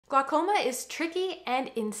Glaucoma is tricky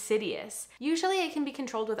and insidious. Usually it can be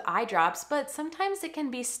controlled with eye drops, but sometimes it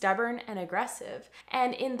can be stubborn and aggressive.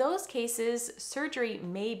 And in those cases, surgery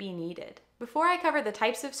may be needed. Before I cover the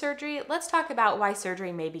types of surgery, let's talk about why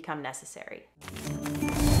surgery may become necessary.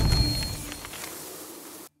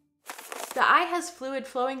 The eye has fluid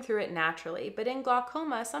flowing through it naturally, but in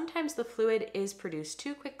glaucoma, sometimes the fluid is produced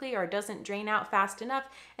too quickly or doesn't drain out fast enough,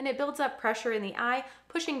 and it builds up pressure in the eye,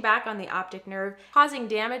 pushing back on the optic nerve, causing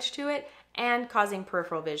damage to it, and causing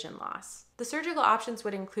peripheral vision loss. The surgical options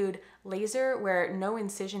would include laser, where no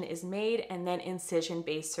incision is made, and then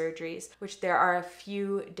incision-based surgeries, which there are a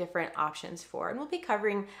few different options for, and we'll be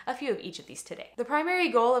covering a few of each of these today. The primary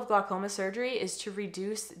goal of glaucoma surgery is to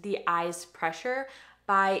reduce the eye's pressure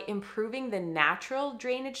by improving the natural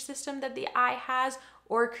drainage system that the eye has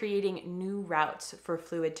or creating new routes for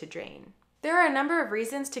fluid to drain. There are a number of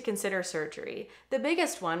reasons to consider surgery. The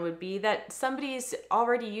biggest one would be that somebody's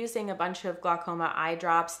already using a bunch of glaucoma eye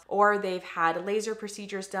drops, or they've had laser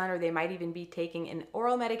procedures done, or they might even be taking an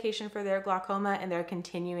oral medication for their glaucoma and they're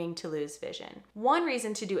continuing to lose vision. One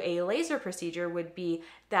reason to do a laser procedure would be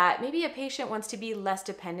that maybe a patient wants to be less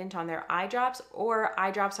dependent on their eye drops, or eye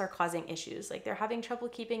drops are causing issues, like they're having trouble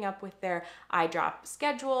keeping up with their eye drop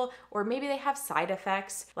schedule, or maybe they have side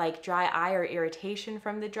effects like dry eye or irritation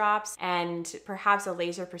from the drops, and perhaps a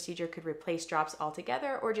laser procedure could replace drops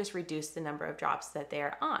altogether or just reduce the number of drops that they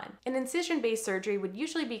are on. An incision-based surgery would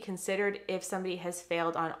usually be considered if somebody has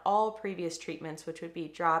failed on all previous treatments, which would be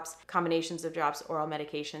drops, combinations of drops, oral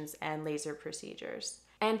medications, and laser procedures.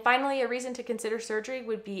 And finally, a reason to consider surgery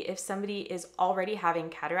would be if somebody is already having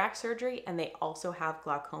cataract surgery and they also have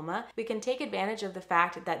glaucoma. We can take advantage of the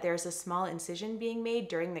fact that there's a small incision being made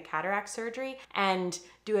during the cataract surgery and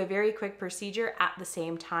do a very quick procedure at the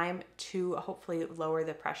same time to hopefully lower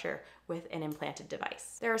the pressure with an implanted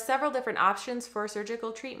device. There are several different options for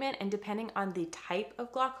surgical treatment, and depending on the type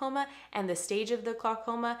of glaucoma and the stage of the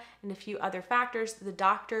glaucoma and a few other factors, the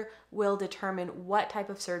doctor will determine what type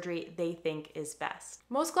of surgery they think is best.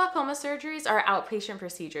 Most glaucoma surgeries are outpatient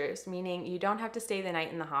procedures, meaning you don't have to stay the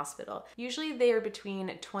night in the hospital. Usually they are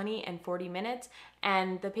between 20 and 40 minutes,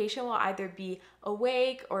 and the patient will either be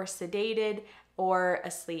awake or sedated or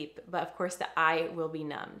asleep, but of course the eye will be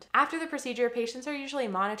numbed. After the procedure, patients are usually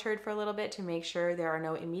monitored for a little bit to make sure there are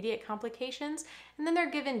no immediate complications, and then they're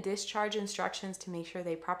given discharge instructions to make sure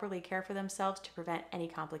they properly care for themselves to prevent any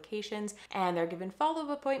complications, and they're given follow-up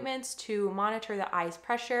appointments to monitor the eye's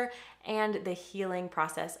pressure and the healing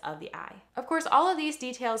process of the eye. Of course, all of these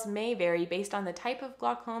details may vary based on the type of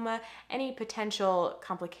glaucoma, any potential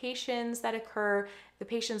complications that occur, the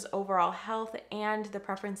patient's overall health, and the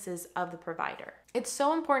preferences of the provider. It's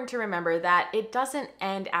so important to remember that it doesn't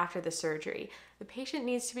end after the surgery. The patient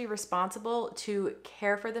needs to be responsible to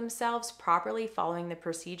care for themselves properly following the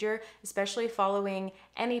procedure, especially following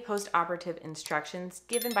any post-operative instructions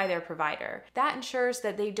given by their provider. That ensures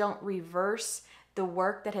that they don't reverse the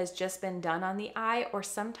work that has just been done on the eye, or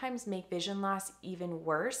sometimes make vision loss even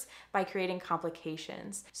worse by creating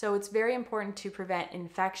complications. So it's very important to prevent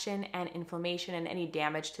infection and inflammation and any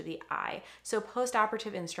damage to the eye. So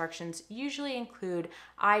post-operative instructions usually include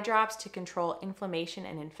eye drops to control inflammation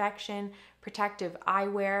and infection, protective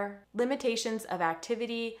eyewear, limitations of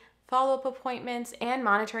activity, follow-up appointments, and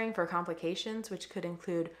monitoring for complications, which could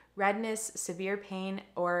include redness, severe pain,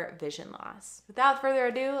 or vision loss. Without further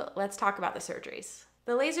ado, let's talk about the surgeries.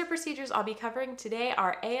 The laser procedures I'll be covering today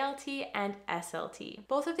are ALT and SLT.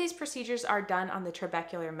 Both of these procedures are done on the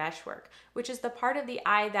trabecular meshwork, which is the part of the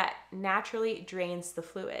eye that naturally drains the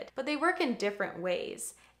fluid. But they work in different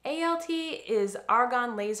ways. ALT is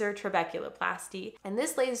argon laser trabeculoplasty, and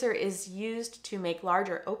this laser is used to make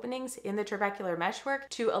larger openings in the trabecular meshwork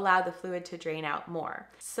to allow the fluid to drain out more.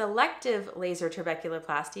 Selective laser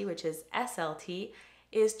trabeculoplasty, which is SLT,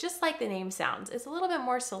 is just like the name sounds. It's a little bit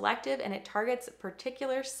more selective, and it targets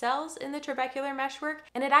particular cells in the trabecular meshwork,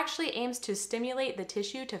 and it actually aims to stimulate the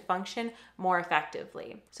tissue to function more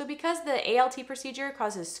effectively. So because the ALT procedure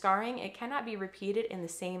causes scarring, it cannot be repeated in the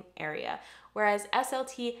same area, whereas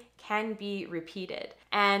SLT can be repeated.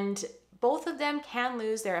 And both of them can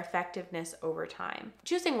lose their effectiveness over time.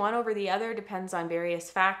 Choosing one over the other depends on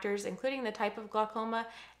various factors, including the type of glaucoma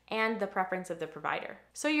and the preference of the provider.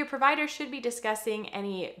 So your provider should be discussing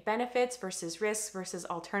any benefits versus risks versus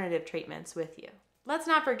alternative treatments with you. Let's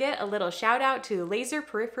not forget a little shout out to laser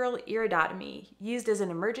peripheral iridotomy, used as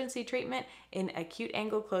an emergency treatment in acute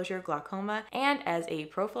angle closure glaucoma and as a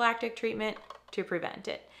prophylactic treatment to prevent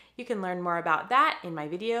it. You can learn more about that in my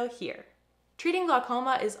video here. Treating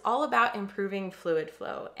glaucoma is all about improving fluid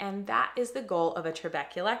flow, and that is the goal of a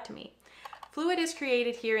trabeculectomy. Fluid is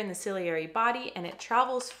created here in the ciliary body and it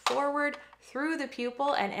travels forward through the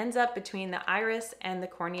pupil and ends up between the iris and the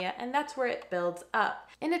cornea, and that's where it builds up.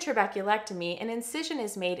 In a trabeculectomy, an incision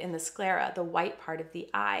is made in the sclera, the white part of the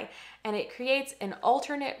eye, and it creates an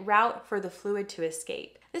alternate route for the fluid to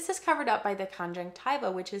escape. This is covered up by the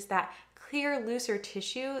conjunctiva, which is that clear, looser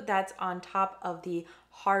tissue that's on top of the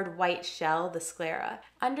hard white shell, the sclera.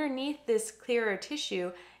 Underneath this clearer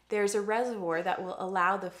tissue, there's a reservoir that will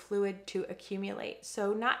allow the fluid to accumulate.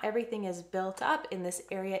 So not everything is built up in this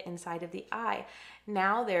area inside of the eye.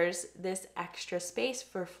 Now there's this extra space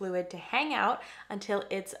for fluid to hang out until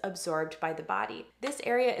it's absorbed by the body. This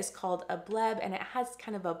area is called a bleb, and it has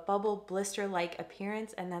kind of a bubble blister-like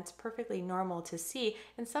appearance, and that's perfectly normal to see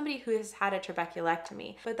in somebody who has had a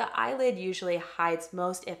trabeculectomy. But the eyelid usually hides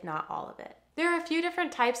most, if not all of it. There are a few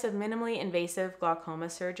different types of minimally invasive glaucoma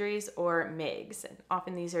surgeries, or Migs, and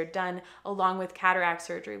often these are done along with cataract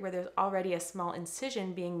surgery where there's already a small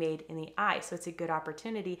incision being made in the eye, so it's a good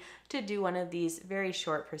opportunity to do one of these very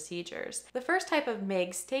short procedures. The first type of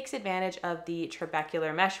Migs takes advantage of the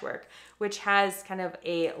trabecular meshwork, which has kind of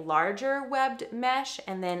a larger webbed mesh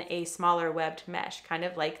and then a smaller webbed mesh, kind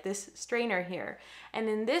of like this strainer here. And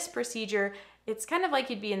in this procedure, it's kind of like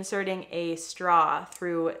you'd be inserting a straw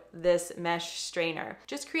through this mesh strainer. It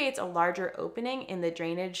just creates a larger opening in the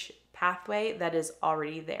drainage pathway that is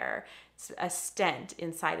already there. It's a stent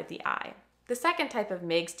inside of the eye. The second type of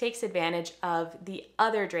Migs takes advantage of the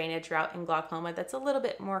other drainage route in glaucoma that's a little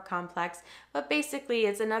bit more complex, but basically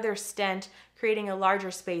it's another stent creating a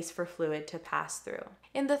larger space for fluid to pass through.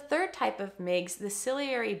 In the third type of Migs, the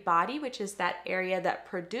ciliary body, which is that area that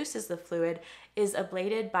produces the fluid, is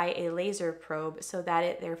ablated by a laser probe so that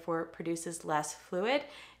it therefore produces less fluid,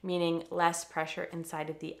 meaning less pressure inside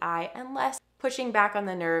of the eye and less pushing back on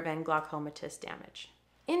the nerve and glaucomatous damage.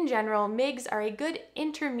 In general, Migs are a good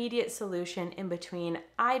intermediate solution in between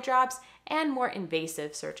eye drops and more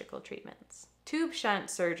invasive surgical treatments. Tube shunt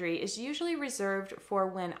surgery is usually reserved for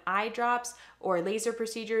when eye drops or laser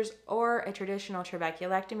procedures or a traditional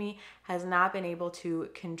trabeculectomy has not been able to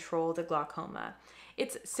control the glaucoma.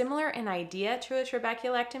 It's similar in idea to a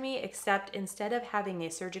trabeculectomy, except instead of having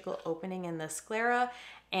a surgical opening in the sclera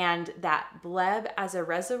and that bleb as a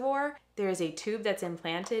reservoir, there is a tube that's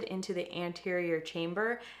implanted into the anterior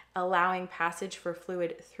chamber, allowing passage for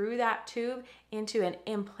fluid through that tube into an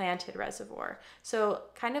implanted reservoir. So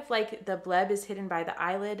kind of like the bleb is hidden by the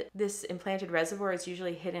eyelid, this implanted reservoir is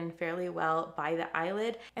usually hidden fairly well by the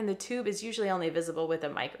eyelid, and the tube is usually only visible with a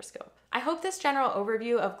microscope. I hope this general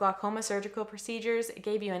overview of glaucoma surgical procedures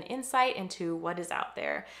gave you an insight into what is out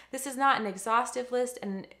there. This is not an exhaustive list,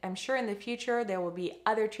 and I'm sure in the future there will be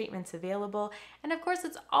other treatments available. And of course,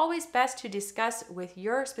 it's always best to discuss with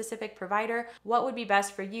your specific provider what would be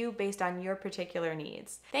best for you based on your particular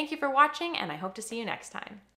needs. Thank you for watching, and I hope to see you next time.